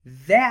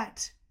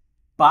that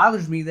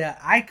bothers me that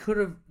I could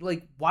have,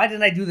 why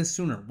didn't I do this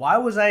sooner? Why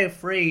was I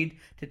afraid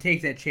to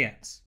take that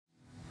chance?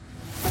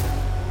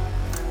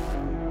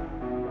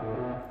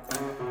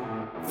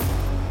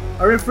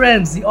 All right,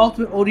 friends, the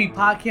Ultimate OD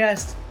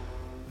Podcast.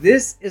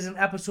 This is an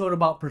episode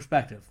about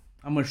perspective.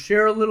 I'm going to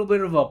share a little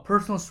bit of a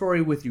personal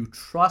story with you.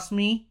 Trust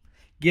me,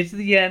 get to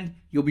the end.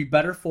 You'll be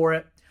better for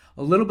it.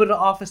 A little bit of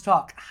office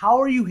talk.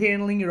 How are you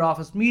handling your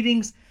office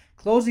meetings?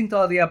 Closing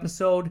thought of the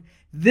episode.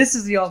 This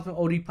is the Ultimate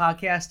OD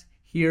Podcast.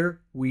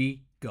 Here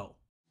we go.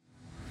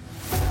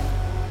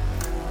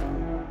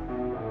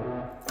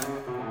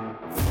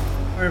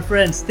 All right,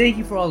 friends, thank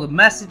you for all the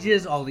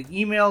messages, all the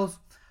emails,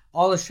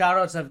 all the shout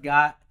outs I've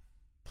got.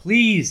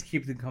 Please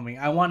keep them coming.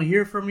 I want to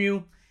hear from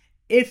you.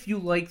 If you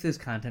like this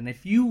content,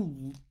 if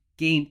you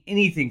gained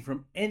anything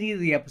from any of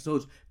the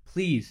episodes,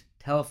 please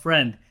tell a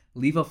friend.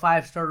 Leave a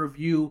 5-star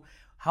review.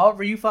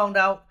 However you found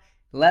out,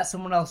 let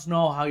someone else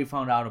know how you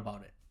found out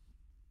about it.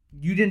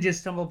 You didn't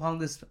just stumble upon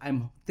this.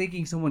 I'm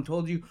thinking someone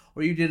told you,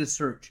 or you did a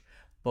search.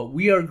 But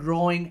we are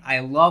growing. I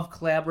love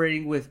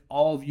collaborating with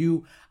all of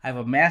you. I have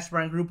a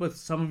mastermind group with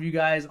some of you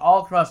guys all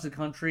across the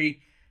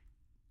country.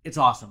 It's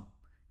awesome.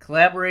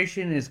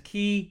 Collaboration is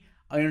key.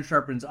 Iron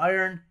sharpens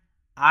iron.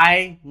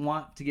 I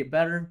want to get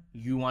better.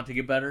 You want to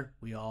get better.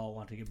 We all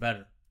want to get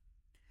better.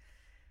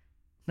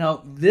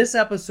 Now, this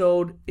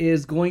episode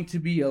is going to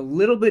be a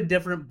little bit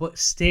different, but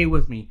stay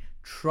with me.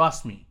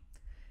 Trust me.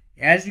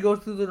 As you go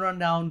through the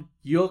rundown,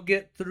 you'll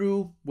get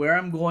through where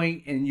I'm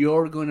going, and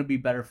you're going to be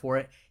better for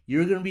it.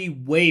 You're going to be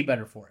way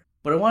better for it.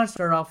 But I want to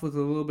start off with a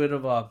little bit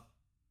of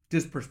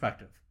just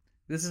perspective.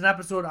 This is an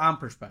episode on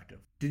perspective.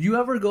 Did you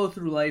ever go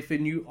through life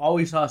and you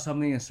always saw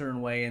something a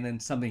certain way and then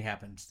something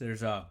happens?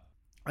 There's a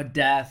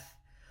death,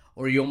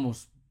 or you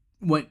almost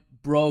went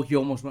broke, you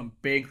almost went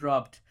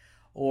bankrupt,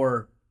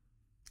 or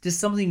just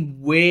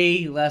something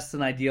way less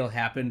than ideal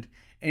happened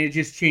and it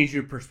just changed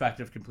your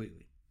perspective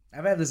completely.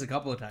 I've had this a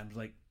couple of times.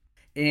 Like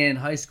in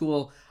high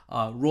school,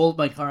 rolled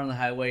my car on the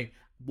highway,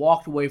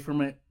 walked away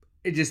from it.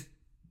 It just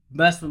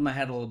messed with my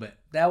head a little bit.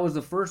 That was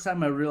the first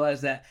time I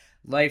realized that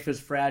life is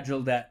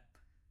fragile, that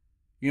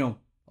a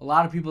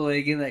lot of people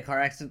that get in that car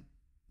accident,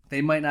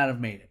 they might not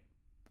have made it.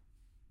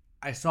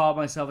 I saw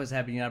myself as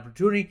having an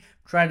opportunity,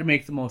 tried to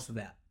make the most of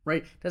that,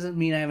 right? Doesn't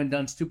mean I haven't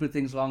done stupid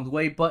things along the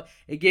way, but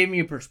it gave me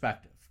a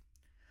perspective.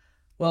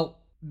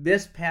 Well,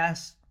 this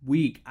past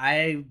week,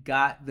 I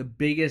got the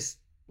biggest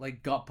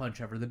gut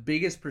punch ever, the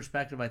biggest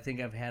perspective I think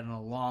I've had in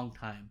a long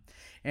time.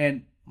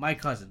 And my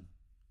cousin,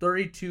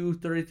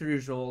 33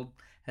 years old,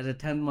 has a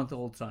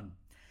 10-month-old son,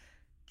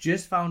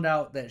 just found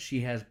out that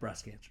she has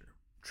breast cancer.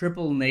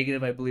 Triple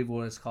negative, I believe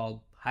what it's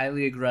called,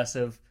 highly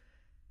aggressive,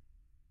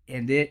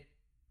 and it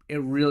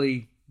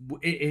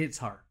hits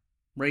hard,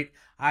 right?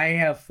 I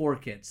have 4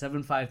 kids,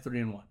 7, 5, 3,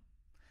 and 1.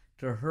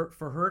 For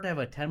her to have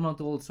a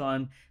 10-month-old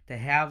son, to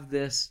have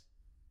this,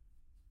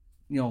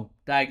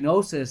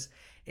 diagnosis,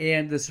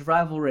 and the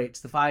survival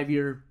rates, the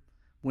 5-year,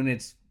 when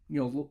it's,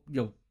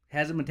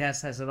 hasn't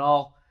metastasized at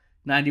all,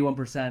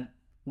 91%,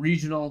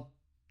 regional,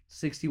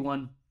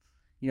 61,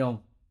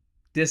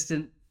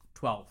 distant,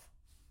 12.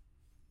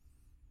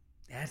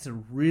 That's a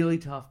really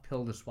tough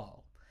pill to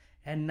swallow.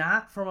 And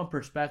not from a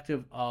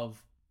perspective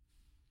of,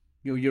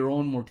 your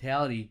own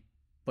mortality,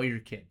 but your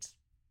kids,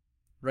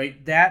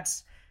 right?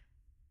 That's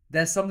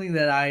something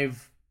that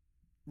I've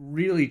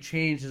really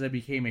changed as I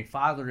became a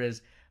father.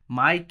 Is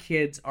my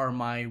kids are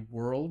my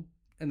world,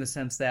 in the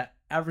sense that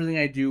everything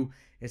I do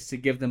is to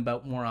give them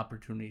more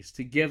opportunities,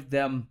 to give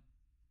them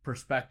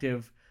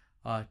perspective,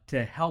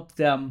 to help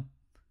them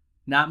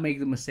not make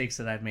the mistakes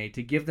that I've made,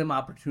 to give them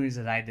opportunities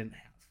that I didn't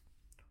have,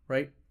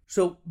 right?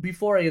 So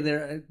before I get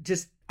there,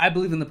 I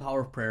believe in the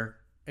power of prayer.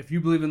 If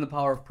you believe in the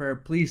power of prayer,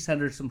 please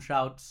send her some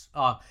shouts,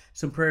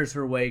 some prayers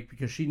her way,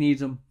 because she needs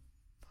them.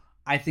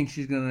 I think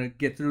she's going to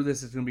get through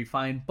this. It's going to be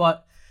fine.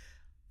 But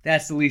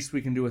that's the least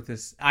we can do with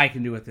this. I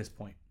can do at this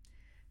point.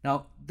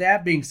 Now,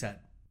 that being said,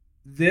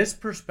 this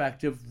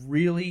perspective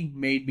really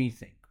made me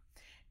think.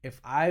 If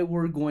I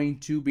were going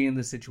to be in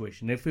this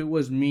situation, if it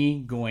was me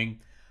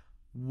going,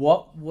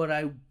 what would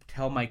I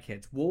tell my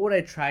kids? What would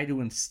I try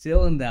to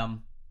instill in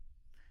them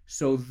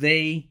so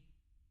they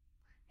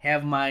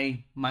have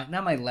my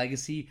not my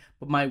legacy,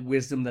 but my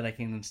wisdom that I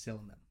can instill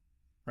in them,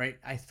 right?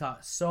 I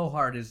thought so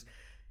hard is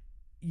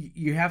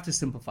you have to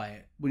simplify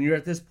it. When you're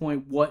at this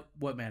point, what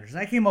matters? And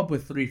I came up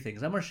with 3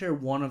 things. I'm going to share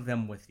one of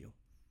them with you,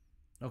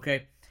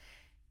 okay?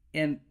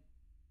 And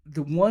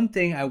the one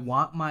thing I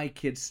want my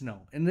kids to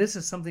know, and this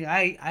is something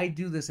I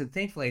do this, and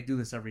thankfully I do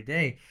this every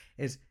day,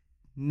 is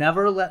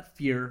never let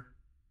fear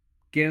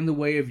get in the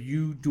way of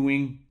you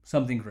doing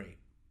something great.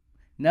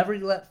 Never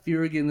let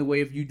fear get in the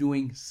way of you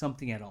doing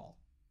something at all,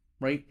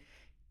 right?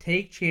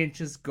 Take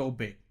chances, go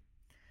big.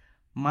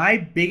 My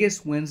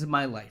biggest wins in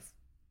my life: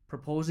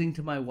 proposing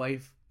to my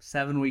wife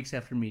 7 weeks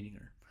after meeting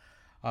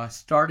her,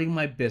 starting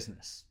my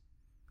business,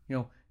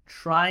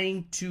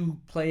 trying to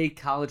play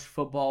college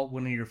football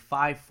when you're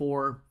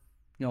 5'4",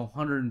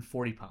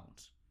 140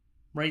 pounds,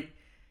 right?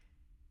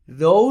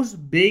 Those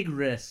big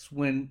risks,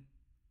 when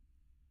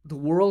the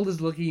world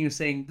is looking at you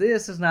saying,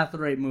 this is not the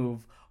right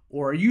move,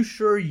 or are you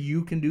sure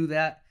you can do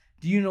that?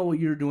 Do you know what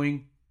you're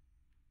doing?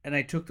 And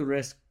I took the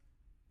risk,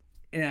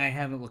 and I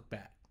haven't looked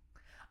back.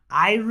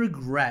 I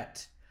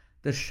regret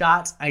the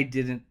shots I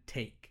didn't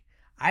take.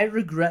 I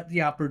regret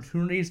the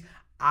opportunities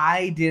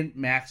I didn't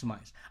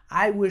maximize.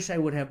 I wish I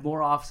would have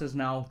more offices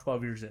now,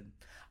 12 years in.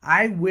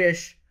 I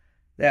wish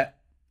that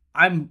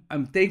I'm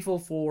thankful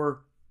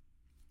for,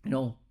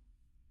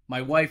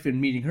 my wife and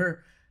meeting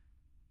her,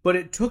 but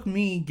it took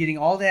me getting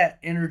all that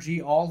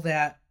energy, all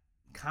that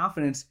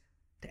confidence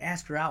to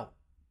ask her out,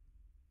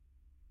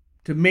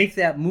 to make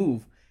that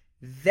move.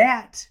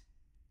 That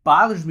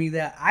bothers me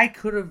that I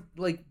could have,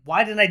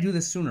 why didn't I do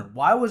this sooner?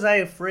 Why was I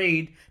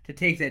afraid to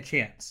take that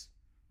chance?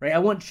 Right? I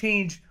wouldn't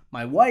change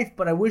my wife,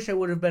 but I wish I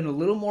would have been a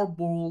little more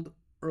bold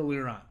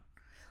earlier on.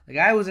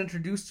 I was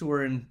introduced to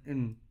her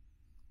in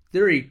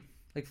theory,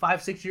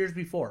 5-6 years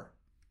before.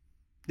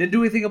 Didn't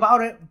do anything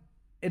about it,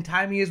 and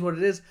timing is what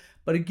it is.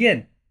 But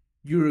again,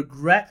 you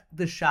regret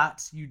the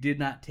shots you did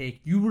not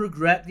take. You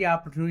regret the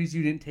opportunities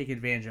you didn't take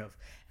advantage of.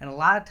 And a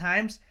lot of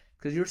times,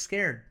 because you're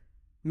scared.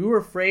 You were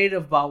afraid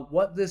about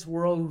what this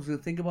world was going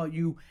to think about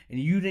you, and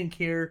you didn't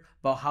care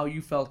about how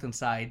you felt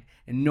inside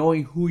and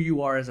knowing who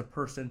you are as a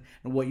person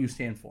and what you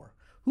stand for.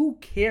 Who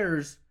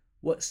cares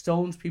what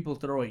stones people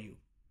throw at you?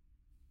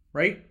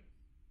 Right?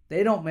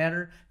 They don't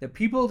matter. The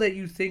people that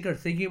you think are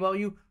thinking about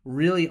you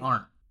really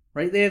aren't.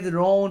 Right? They have their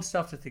own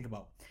stuff to think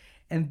about.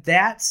 And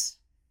that's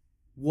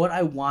what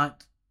I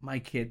want my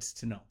kids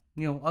to know.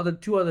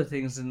 Two other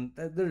things, and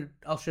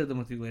I'll share them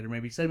with you later.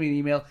 Maybe send me an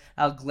email.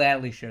 I'll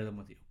gladly share them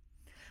with you.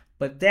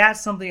 But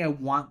that's something I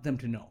want them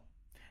to know.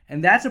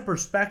 And that's a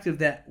perspective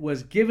that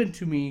was given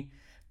to me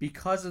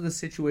because of the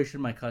situation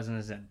my cousin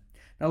is in.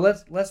 Now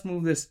let's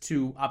move this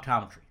to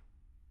optometry.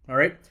 All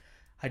right?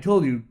 I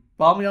told you,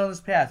 follow me on this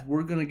path.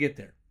 We're going to get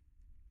there.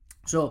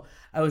 So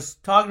I was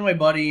talking to my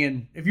buddy,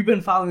 and if you've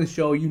been following the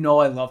show, you know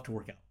I love to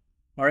work out.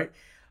 All right?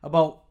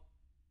 About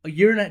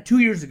 2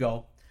 years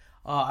ago,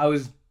 I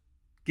was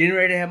getting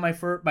ready to have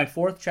my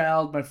fourth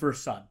child, my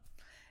first son.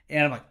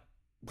 And I'm like,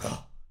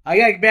 oh, I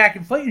got to get back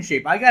in fighting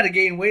shape. I got to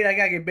gain weight. I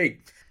got to get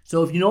big.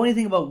 So if you know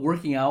anything about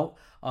working out,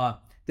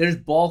 there's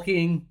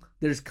bulking,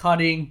 there's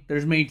cutting,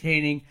 there's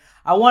maintaining.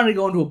 I wanted to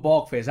go into a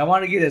bulk phase. I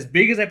wanted to get as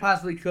big as I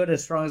possibly could,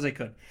 as strong as I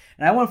could.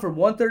 And I went from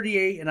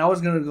 138, and I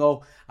was going to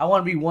go, I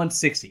want to be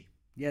 160.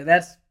 Yeah,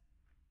 that's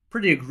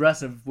pretty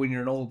aggressive when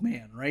you're an old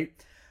man, right?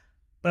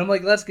 But I'm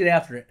like, let's get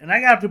after it. And I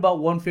got up to about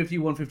 150,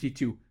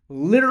 152.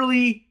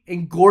 Literally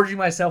engorging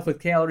myself with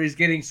calories,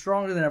 getting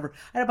stronger than ever.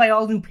 I had to buy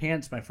all new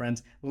pants, my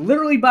friends.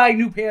 Literally buying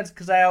new pants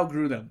because I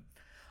outgrew them.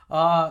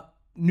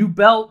 New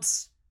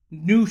belts,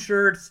 new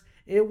shirts.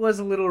 It was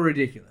a little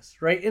ridiculous,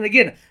 right? And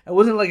again, it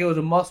wasn't like I was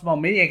a muscle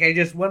maniac. I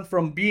just went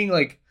from being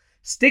like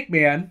stick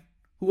man,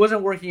 who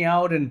wasn't working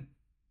out and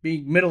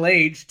being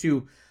middle-aged,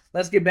 to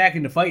let's get back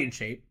into fighting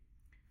shape.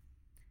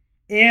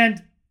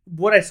 And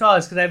what I saw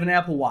is, because I have an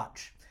Apple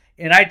Watch,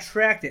 and I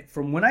tracked it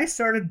from when I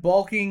started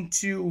bulking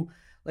to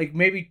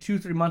maybe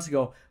 2-3 months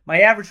ago.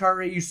 My average heart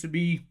rate used to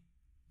be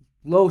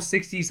low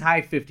 60s,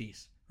 high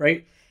 50s,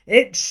 right?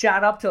 It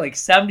shot up to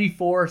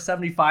 74,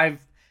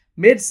 75,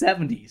 mid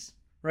 70s,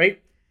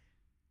 right?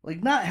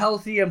 Not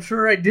healthy. I'm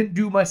sure I didn't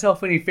do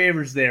myself any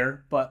favors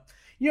there, but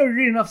you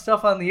read enough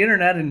stuff on the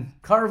internet, and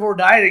carnivore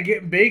diet and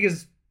getting big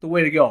is the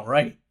way to go,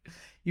 right?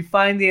 You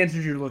find the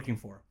answers you're looking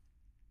for.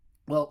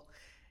 Well,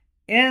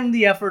 in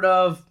the effort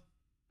of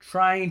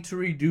trying to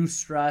reduce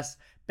stress,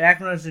 back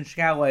when I was in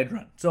Chicago, I'd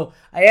run. So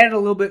I added a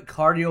little bit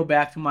cardio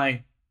back to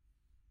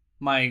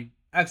my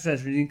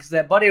exercise routine, because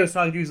that buddy I was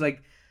talking to, he's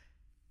like,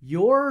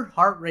 your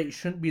heart rate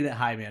shouldn't be that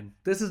high, man.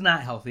 This is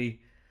not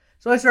healthy.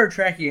 So I started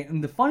tracking it.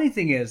 And the funny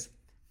thing is,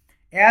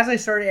 as I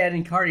started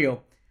adding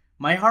cardio,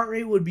 my heart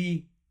rate would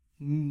be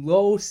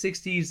low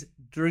 60s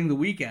during the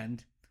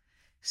weekend,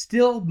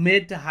 still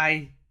mid to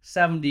high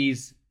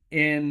 70s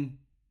in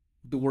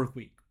the work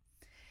week.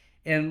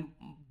 And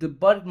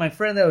my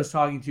friend that I was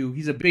talking to,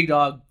 he's a big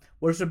dog,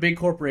 works for a big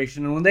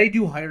corporation, and when they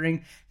do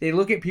hiring, they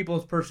look at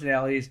people's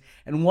personalities.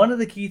 And one of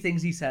the key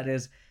things he said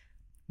is,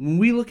 when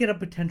we look at a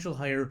potential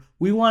hire,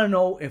 we want to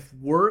know if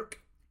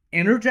work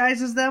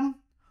energizes them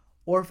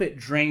or if it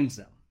drains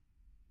them.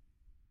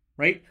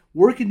 Right?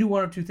 Work can do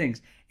one of two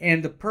things.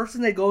 And the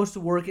person that goes to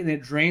work and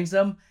it drains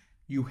them,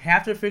 you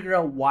have to figure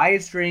out why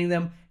it's draining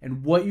them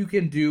and what you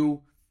can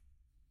do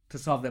to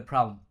solve that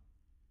problem.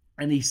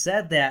 And he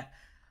said that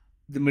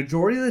the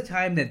majority of the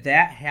time that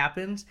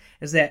happens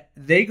is that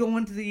they go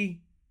into the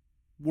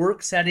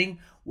work setting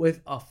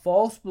with a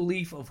false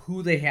belief of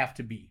who they have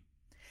to be.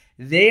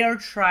 They are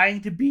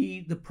trying to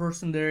be the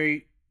person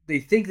they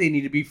think they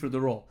need to be for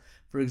the role.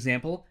 For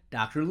example,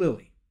 Dr.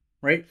 Lily,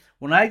 right?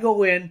 When I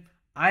go in,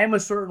 I am a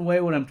certain way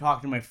when I'm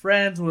talking to my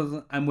friends,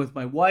 when I'm with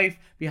my wife,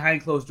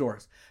 behind closed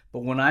doors.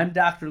 But when I'm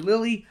Dr.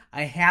 Lily,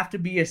 I have to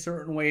be a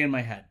certain way in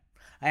my head.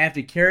 I have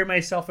to carry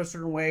myself a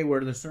certain way,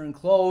 wear the certain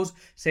clothes,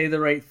 say the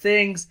right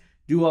things,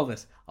 do all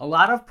this. A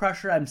lot of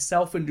pressure I'm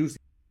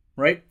self-inducing,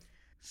 right?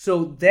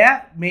 So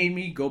that made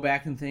me go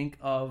back and think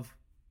of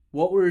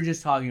what we were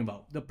just talking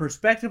about. The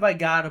perspective I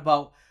got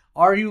about,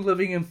 are you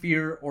living in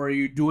fear or are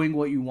you doing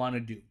what you want to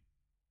do?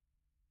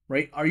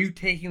 Right? Are you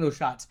taking those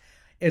shots?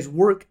 Is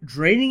work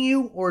draining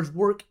you or is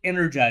work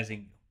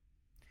energizing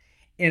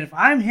you? And if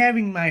I'm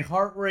having my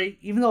heart rate,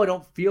 even though I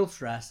don't feel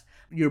stress,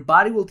 your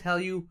body will tell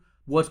you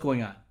what's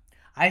going on.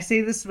 I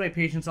say this to my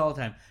patients all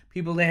the time.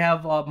 People that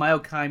have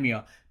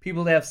myokymia,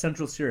 people that have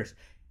central serous.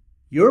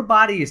 Your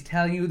body is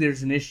telling you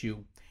there's an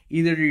issue.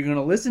 Either you're going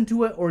to listen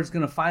to it or it's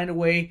going to find a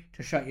way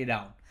to shut you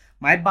down.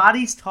 My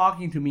body's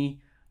talking to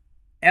me.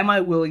 Am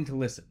I willing to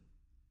listen?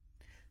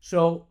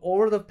 So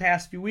over the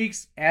past few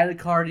weeks, added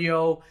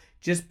cardio,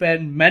 just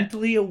been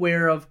mentally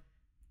aware of,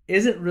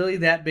 is it really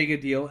that big a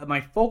deal? Am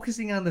I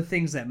focusing on the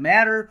things that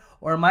matter,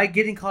 or am I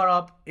getting caught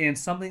up in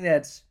something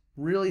that's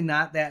really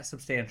not that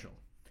substantial?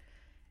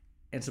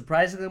 And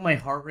surprisingly, my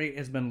heart rate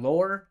has been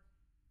lower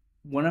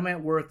when I'm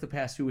at work the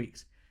past 2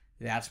 weeks.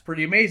 That's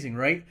pretty amazing,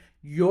 right?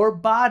 Your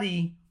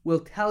body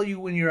will tell you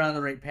when you're on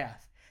the right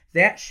path.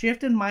 That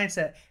shift in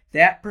mindset,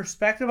 that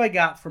perspective I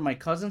got from my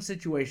cousin's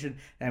situation,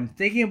 and I'm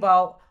thinking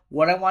about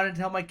what I want to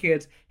tell my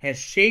kids, has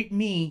shaped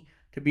me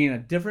to be in a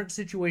different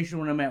situation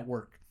when I'm at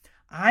work.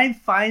 I'm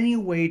finding a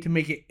way to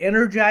make it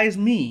energize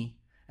me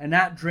and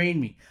not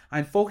drain me.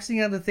 I'm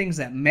focusing on the things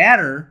that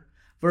matter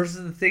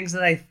versus the things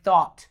that I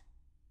thought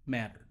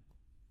mattered.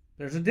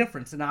 There's a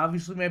difference, and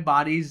obviously my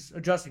body's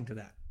adjusting to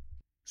that.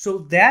 So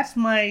that's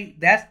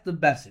the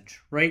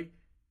message, right?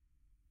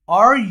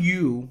 Are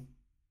you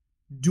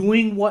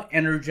doing what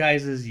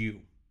energizes you?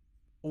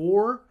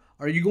 Or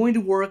are you going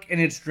to work and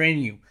it's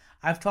draining you?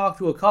 I've talked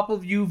to a couple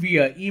of you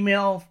via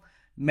email,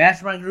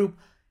 mastermind group,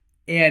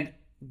 and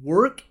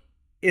work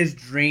is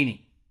draining,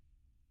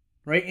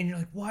 right? And you're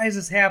like, why is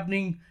this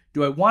happening?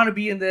 Do I want to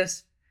be in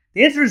this?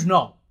 The answer is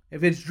no.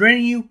 If it's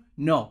draining you,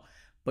 no.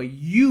 But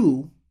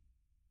you,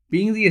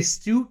 being the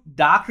astute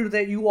doctor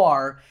that you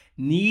are,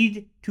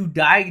 need to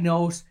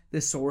diagnose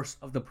the source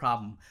of the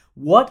problem.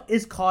 What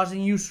is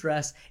causing you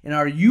stress? And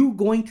are you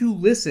going to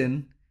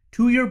listen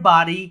to your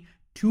body,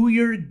 to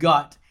your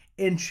gut,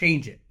 and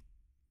change it?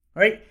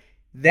 Right?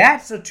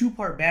 That's a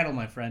two-part battle,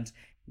 my friends.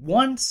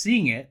 One,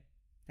 seeing it.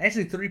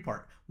 Actually,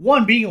 three-part.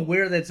 One, being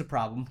aware that it's a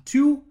problem.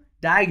 Two,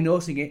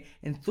 diagnosing it.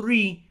 And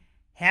three,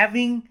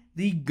 having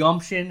the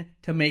gumption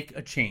to make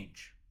a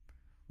change.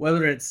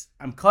 Whether it's,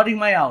 I'm cutting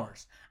my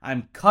hours,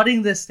 I'm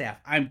cutting this staff,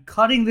 I'm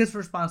cutting this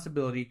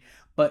responsibility,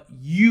 but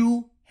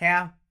you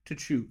have to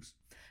choose.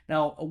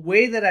 Now, a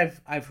way that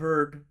I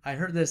heard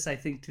this, I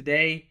think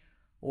today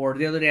or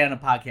the other day on a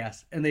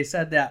podcast, and they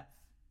said that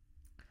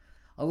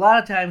a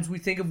lot of times we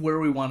think of where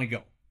we want to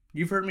go.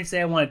 You've heard me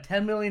say I want a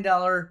 $10 million,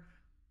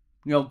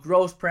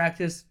 gross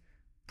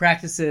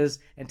practices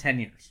in 10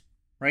 years,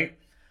 right?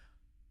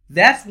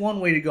 That's one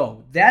way to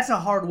go. That's a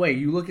hard way.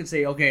 You look and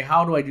say, okay,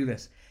 how do I do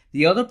this?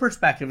 The other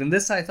perspective, and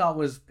this I thought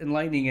was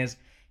enlightening, is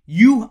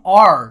you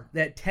are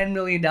that $10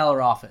 million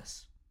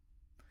office.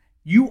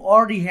 You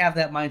already have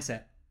that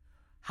mindset.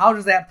 How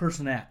does that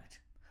person act?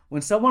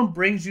 When someone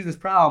brings you this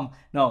problem,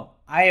 no,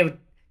 I have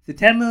the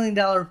 $10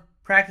 million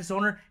practice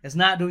owner is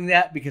not doing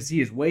that because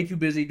he is way too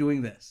busy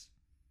doing this.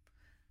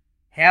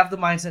 Have the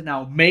mindset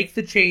now. Make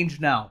the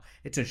change now.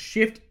 It's a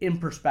shift in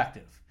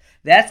perspective.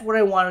 That's what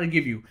I wanted to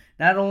give you.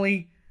 Not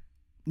only,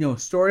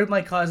 story of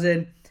my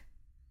cousin,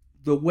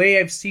 the way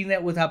I've seen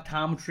that with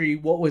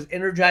optometry, what was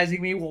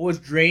energizing me, what was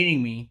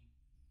draining me,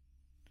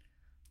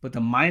 but the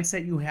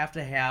mindset you have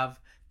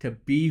to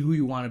be who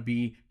you want to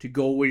be, to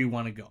go where you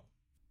want to go.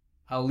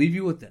 I'll leave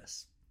you with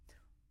this.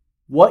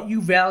 What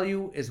you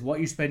value is what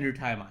you spend your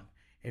time on.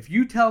 If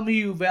you tell me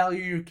you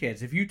value your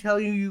kids, if you tell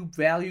me you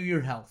value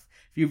your health,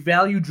 if you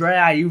value dry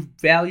eye, you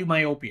value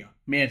myopia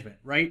management,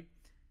 right?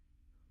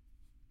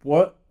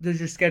 What does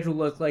your schedule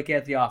look like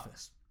at the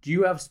office? Do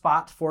you have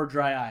spots for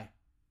dry eye?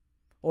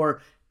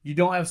 Or you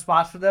don't have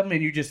spots for them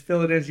and you just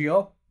fill it as you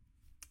go?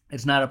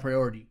 It's not a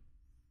priority.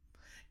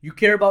 You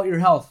care about your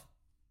health,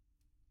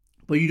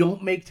 but you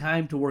don't make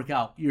time to work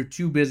out. You're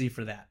too busy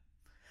for that.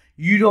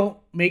 You don't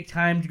make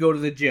time to go to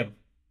the gym,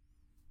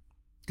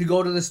 to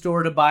go to the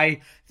store to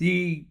buy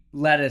the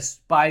lettuce,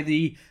 buy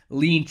the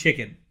lean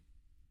chicken,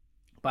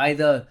 buy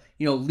the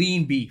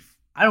lean beef.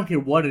 I don't care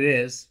what it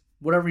is,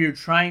 whatever you're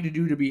trying to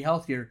do to be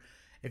healthier.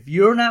 If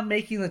you're not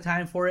making the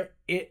time for it,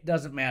 it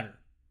doesn't matter,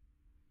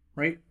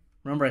 right?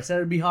 Remember, I said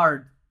it'd be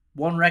hard.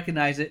 1,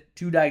 recognize it.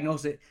 2,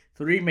 diagnose it.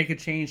 3, make a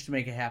change to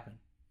make it happen.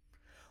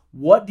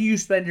 What do you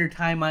spend your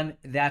time on?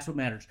 That's what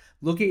matters.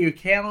 Look at your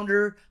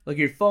calendar, look at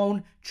your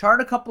phone,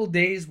 chart a couple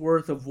days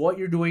worth of what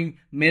you're doing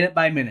minute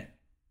by minute.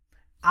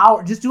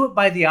 Just do it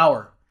by the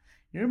hour.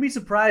 You're going to be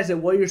surprised at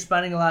what you're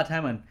spending a lot of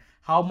time on.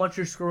 How much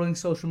you're scrolling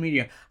social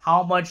media,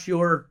 how much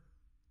you're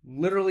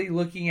literally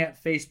looking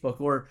at Facebook,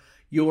 or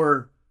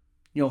you're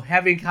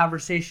having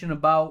conversation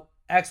about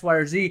X, Y,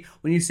 or Z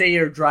when you say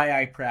you're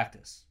dry eye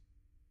practice,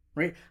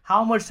 right?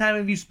 How much time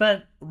have you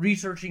spent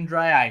researching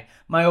dry eye,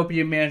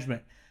 myopia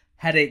management,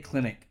 headache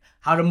clinic,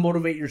 how to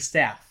motivate your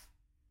staff,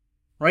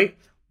 right?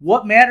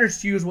 What matters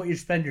to you is what you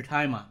spend your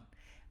time on.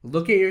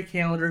 Look at your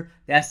calendar.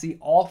 That's the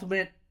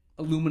ultimate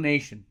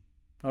illumination.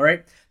 All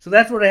right. So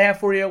that's what I have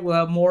for you. We'll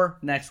have more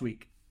next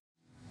week.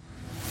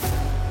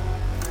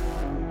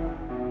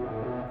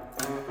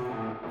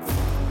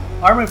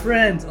 All right, my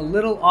friends, a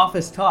little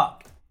office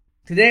talk.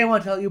 Today I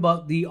want to tell you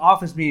about the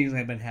office meetings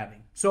I've been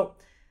having. So,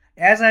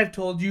 as I've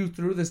told you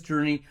through this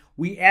journey,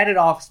 we added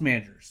office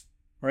managers,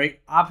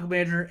 right?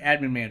 Optometry,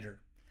 admin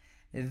manager.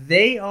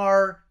 They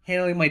are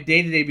handling my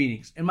day-to-day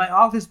meetings. In my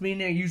office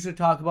meeting, I usually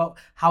talk about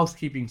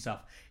housekeeping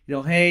stuff.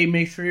 Hey,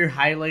 make sure you're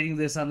highlighting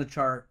this on the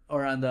chart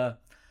or on the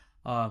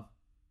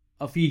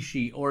a fee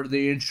sheet or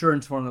the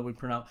insurance form that we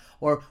print out.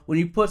 Or when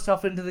you put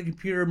stuff into the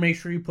computer, make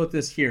sure you put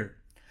this here.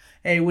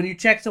 Hey, when you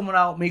check someone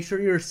out, make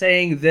sure you're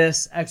saying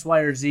this, X, Y,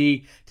 or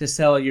Z to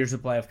sell your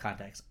supply of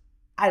contacts.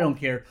 I don't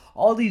care.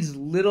 All these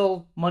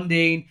little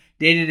mundane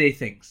day-to-day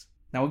things.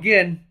 Now,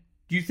 again,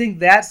 do you think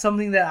that's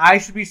something that I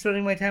should be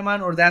spending my time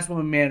on, or that's what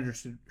my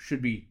managers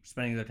should be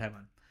spending their time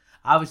on?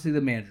 Obviously, the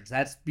managers.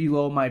 That's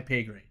below my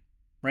pay grade,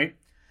 right?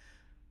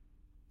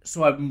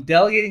 So I'm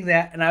delegating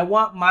that, and I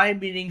want my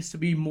meetings to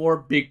be more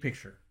big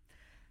picture.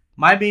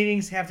 My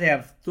meetings have to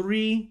have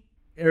 3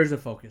 areas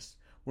of focus.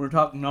 We're going to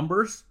talk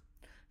numbers.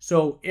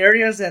 So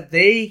areas that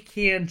they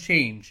can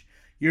change.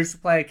 Your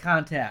supply of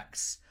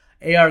contacts,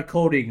 AR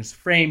coatings,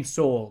 frames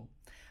sold,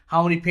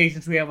 how many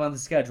patients we have on the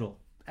schedule,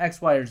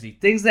 X, Y, or Z.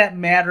 Things that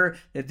matter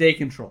that they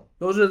control.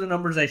 Those are the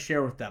numbers I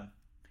share with them.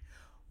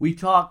 We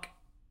talk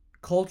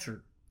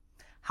culture.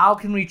 How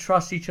can we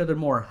trust each other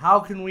more? How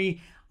can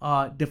we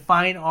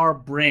define our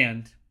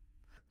brand?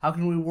 How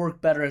can we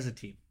work better as a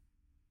team?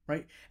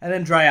 Right? And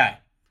then dry eye.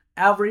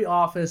 Every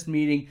office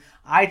meeting,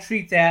 I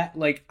treat that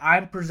like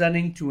I'm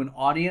presenting to an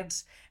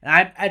audience and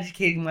I'm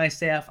educating my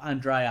staff on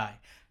dry eye.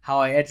 How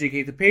I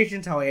educate the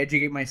patients, how I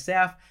educate my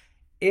staff.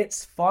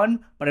 It's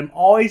fun, but I'm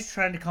always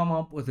trying to come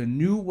up with a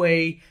new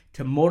way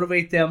to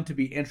motivate them to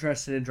be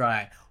interested in dry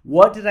eye.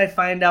 What did I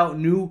find out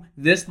new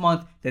this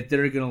month that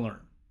they're going to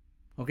learn?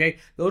 Okay,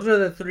 those are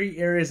the 3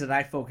 areas that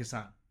I focus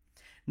on.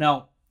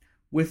 Now,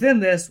 within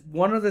this,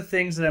 one of the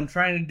things that I'm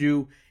trying to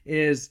do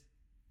is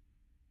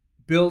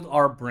build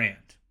our brand.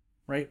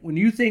 Right? When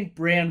you think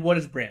brand, what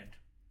is brand?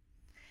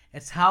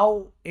 It's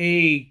how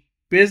a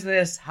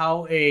business,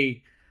 how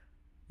a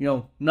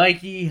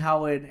Nike,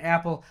 how an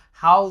Apple,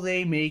 how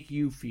they make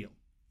you feel.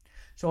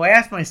 So I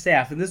asked my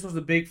staff, and this was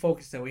a big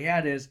focus that we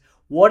had, is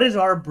what is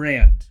our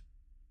brand?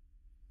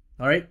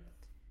 All right?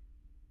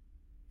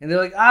 And they're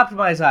like,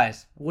 optimize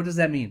eyes. What does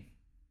that mean?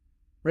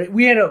 Right?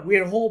 We had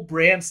a whole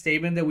brand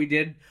statement that we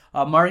did,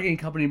 a marketing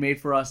company made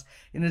for us,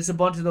 and it's a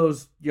bunch of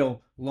those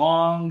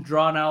long,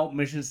 drawn out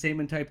mission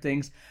statement type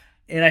things.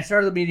 And I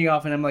started the meeting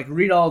off, and I'm like,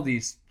 read all of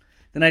these.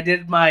 Then I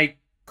did my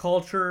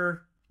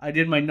culture, I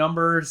did my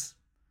numbers,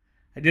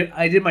 I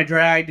did my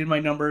dry eye, I did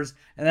my numbers,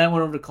 and then I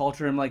went over to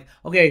culture. And I'm like,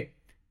 okay,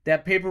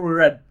 that paper we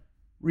read,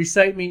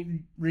 recite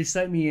me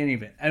any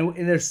of it. And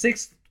there's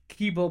 6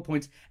 key bullet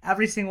points.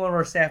 Every single one of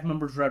our staff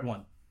members read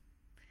one.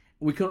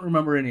 We couldn't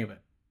remember any of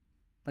it.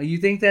 Like, you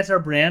think that's our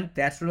brand?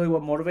 That's really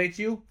what motivates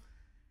you?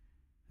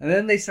 And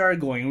then they started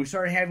going, and we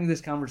started having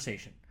this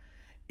conversation.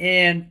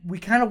 And we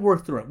kind of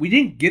worked through it. We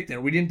didn't get there.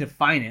 We didn't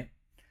define it.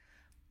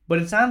 But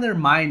it's on their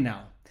mind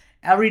now.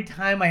 Every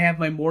time I have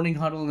my morning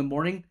huddle in the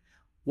morning,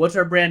 what's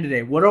our brand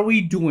today? What are we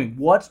doing?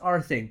 What's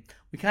our thing?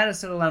 We kind of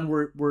settle on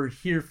we're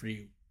here for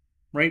you,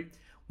 right?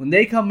 When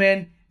they come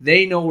in,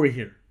 they know we're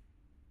here.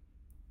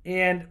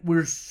 And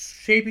we're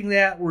shaping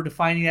that. We're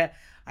defining that.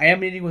 I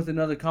am meeting with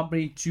another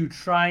company to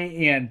try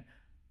and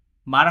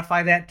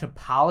modify that to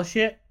polish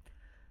it.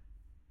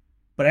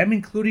 But I'm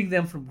including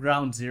them from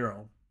ground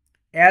zero.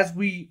 As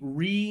we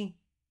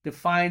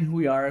redefine who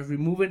we are, as we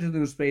move into the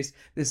new space,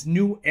 this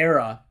new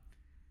era,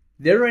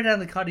 they're right on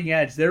the cutting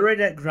edge. They're right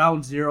at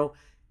ground zero.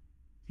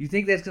 Do you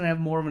think that's going to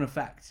have more of an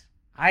effect?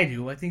 I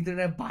do. I think they're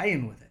going to have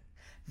buy-in with it.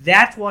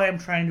 That's why I'm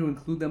trying to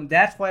include them.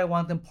 That's why I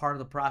want them part of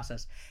the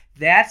process.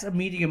 That's a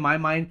meeting in my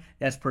mind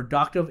that's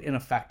productive and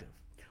effective.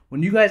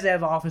 When you guys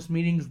have office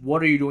meetings,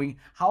 what are you doing?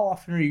 How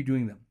often are you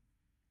doing them?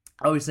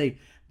 I always say,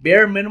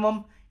 bare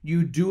minimum,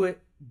 you do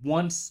it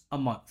once a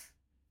month.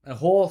 A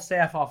whole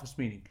staff office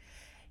meeting.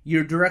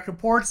 Your direct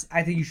reports,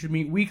 I think you should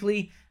meet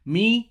weekly.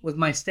 Me, with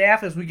my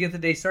staff, as we get the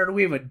day started,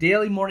 we have a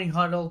daily morning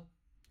huddle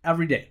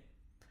every day.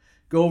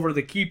 Go over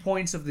the key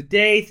points of the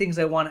day, things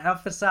I want to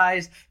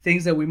emphasize,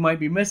 things that we might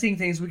be missing,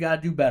 things we got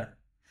to do better.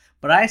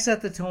 But I set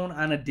the tone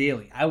on a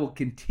daily. I will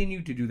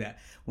continue to do that.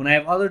 When I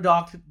have other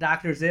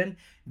doctors in,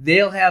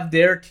 they'll have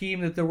their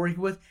team that they're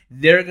working with.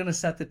 They're going to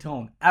set the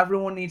tone.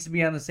 Everyone needs to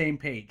be on the same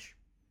page.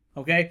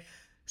 Okay?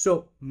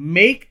 So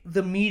make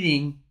the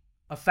meeting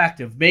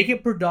effective. Make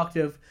it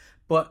productive,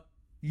 but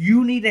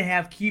you need to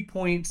have key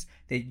points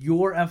that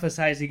you're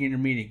emphasizing in your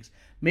meetings.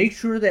 Make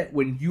sure that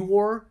when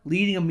you're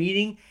leading a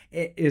meeting,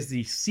 it is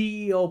the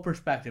CEO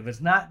perspective. It's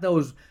not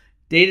those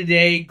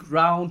day-to-day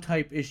ground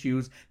type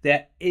issues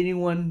that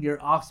anyone,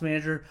 your ops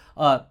manager,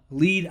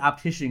 lead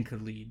optician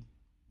could lead,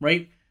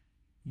 right?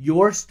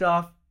 Your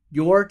stuff,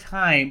 your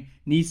time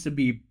needs to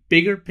be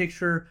bigger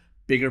picture,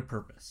 bigger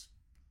purpose.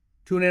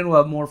 Tune in.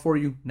 We'll have more for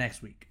you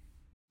next week.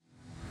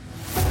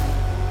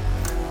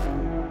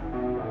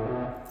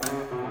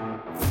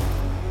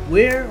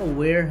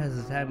 Where has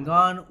the time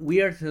gone?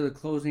 We are to the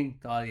closing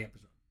thought of the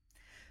episode.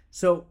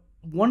 So,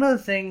 one of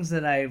the things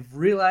that I've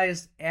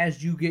realized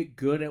as you get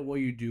good at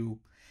what you do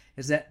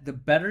is that the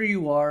better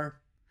you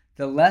are,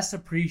 the less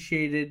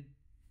appreciated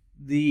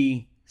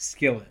the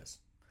skill is.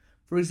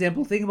 For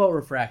example, think about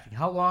refracting.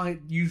 How long it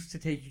used to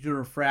take you to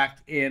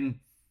refract in,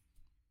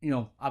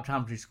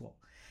 optometry school.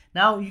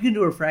 Now you can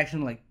do refraction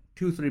in like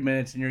 2-3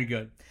 minutes and you're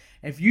good.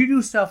 If you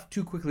do stuff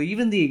too quickly,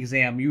 even the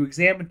exam, you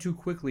examine too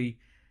quickly,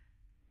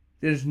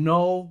 there's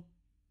no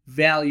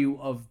value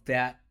of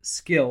that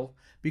skill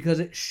because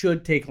it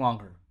should take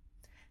longer.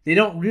 They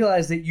don't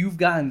realize that you've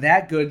gotten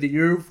that good, that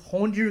you've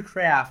honed your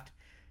craft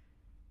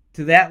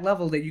to that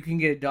level that you can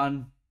get it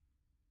done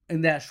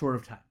in that short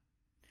of time.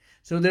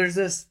 So there's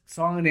this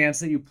song and dance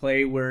that you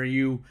play where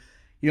you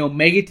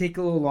make it take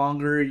a little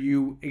longer,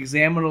 you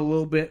examine a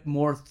little bit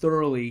more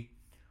thoroughly.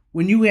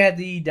 When you had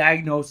the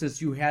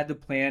diagnosis, you had the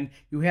plan,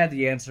 you had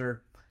the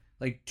answer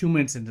like 2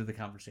 minutes into the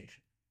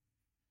conversation.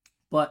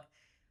 But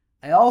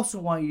I also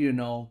want you to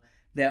know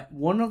that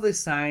one of the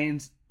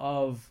signs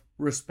of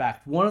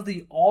respect, one of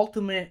the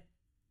ultimate,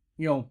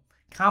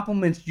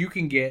 compliments you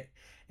can get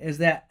is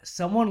that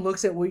someone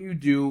looks at what you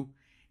do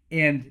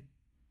and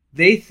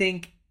they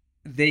think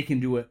they can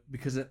do it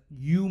because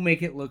you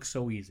make it look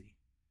so easy,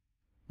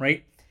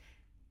 right?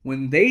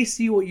 When they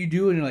see what you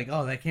do and you're like,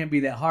 oh, that can't be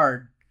that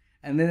hard,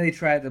 and then they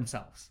try it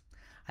themselves.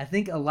 I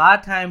think a lot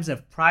of times as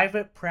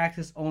private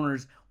practice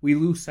owners, we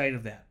lose sight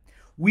of that.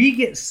 We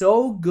get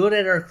so good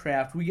at our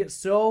craft, we get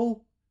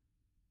so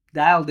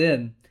dialed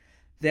in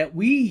that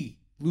we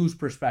lose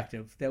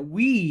perspective, that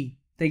we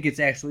think it's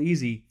actually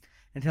easy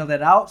until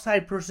that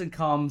outside person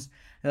comes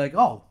and like,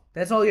 oh,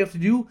 that's all you have to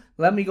do?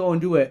 Let me go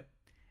and do it.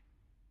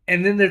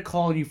 And then they're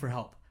calling you for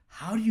help.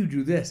 How do you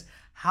do this?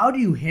 How do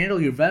you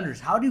handle your vendors?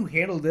 How do you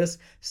handle this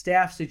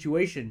staff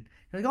situation?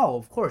 You're like, oh,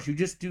 of course, you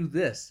just do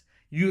this.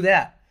 You do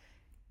that.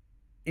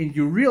 And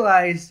you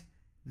realize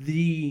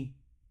the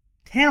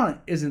talent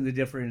isn't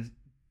the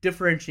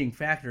differentiating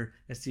factor,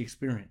 it's the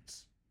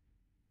experience.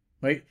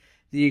 Right?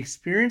 The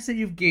experience that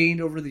you've gained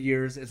over the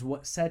years is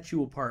what sets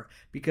you apart.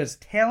 Because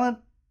talent,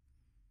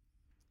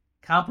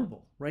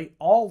 comparable, right?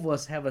 All of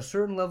us have a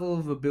certain level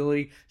of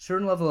ability,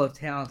 certain level of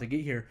talent to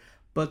get here.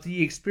 But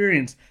the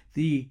experience,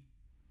 the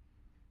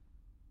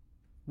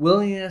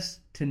willingness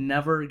to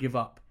never give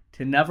up,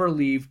 to never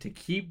leave, to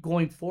keep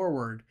going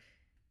forward,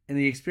 and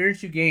the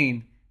experience you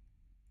gain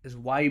is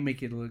why you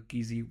make it look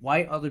easy,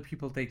 why other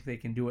people think they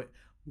can do it,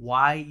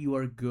 why you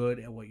are good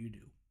at what you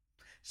do.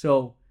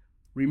 So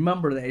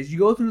remember that as you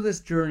go through this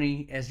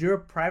journey, as you're a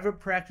private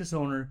practice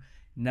owner,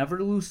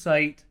 never lose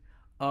sight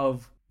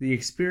of the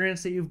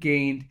experience that you've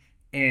gained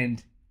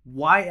and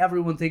why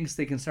everyone thinks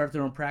they can start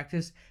their own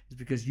practice is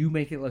because you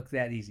make it look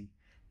that easy.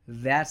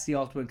 That's the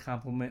ultimate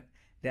compliment.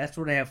 That's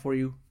what I have for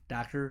you.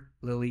 Dr.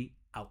 Lilly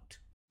out.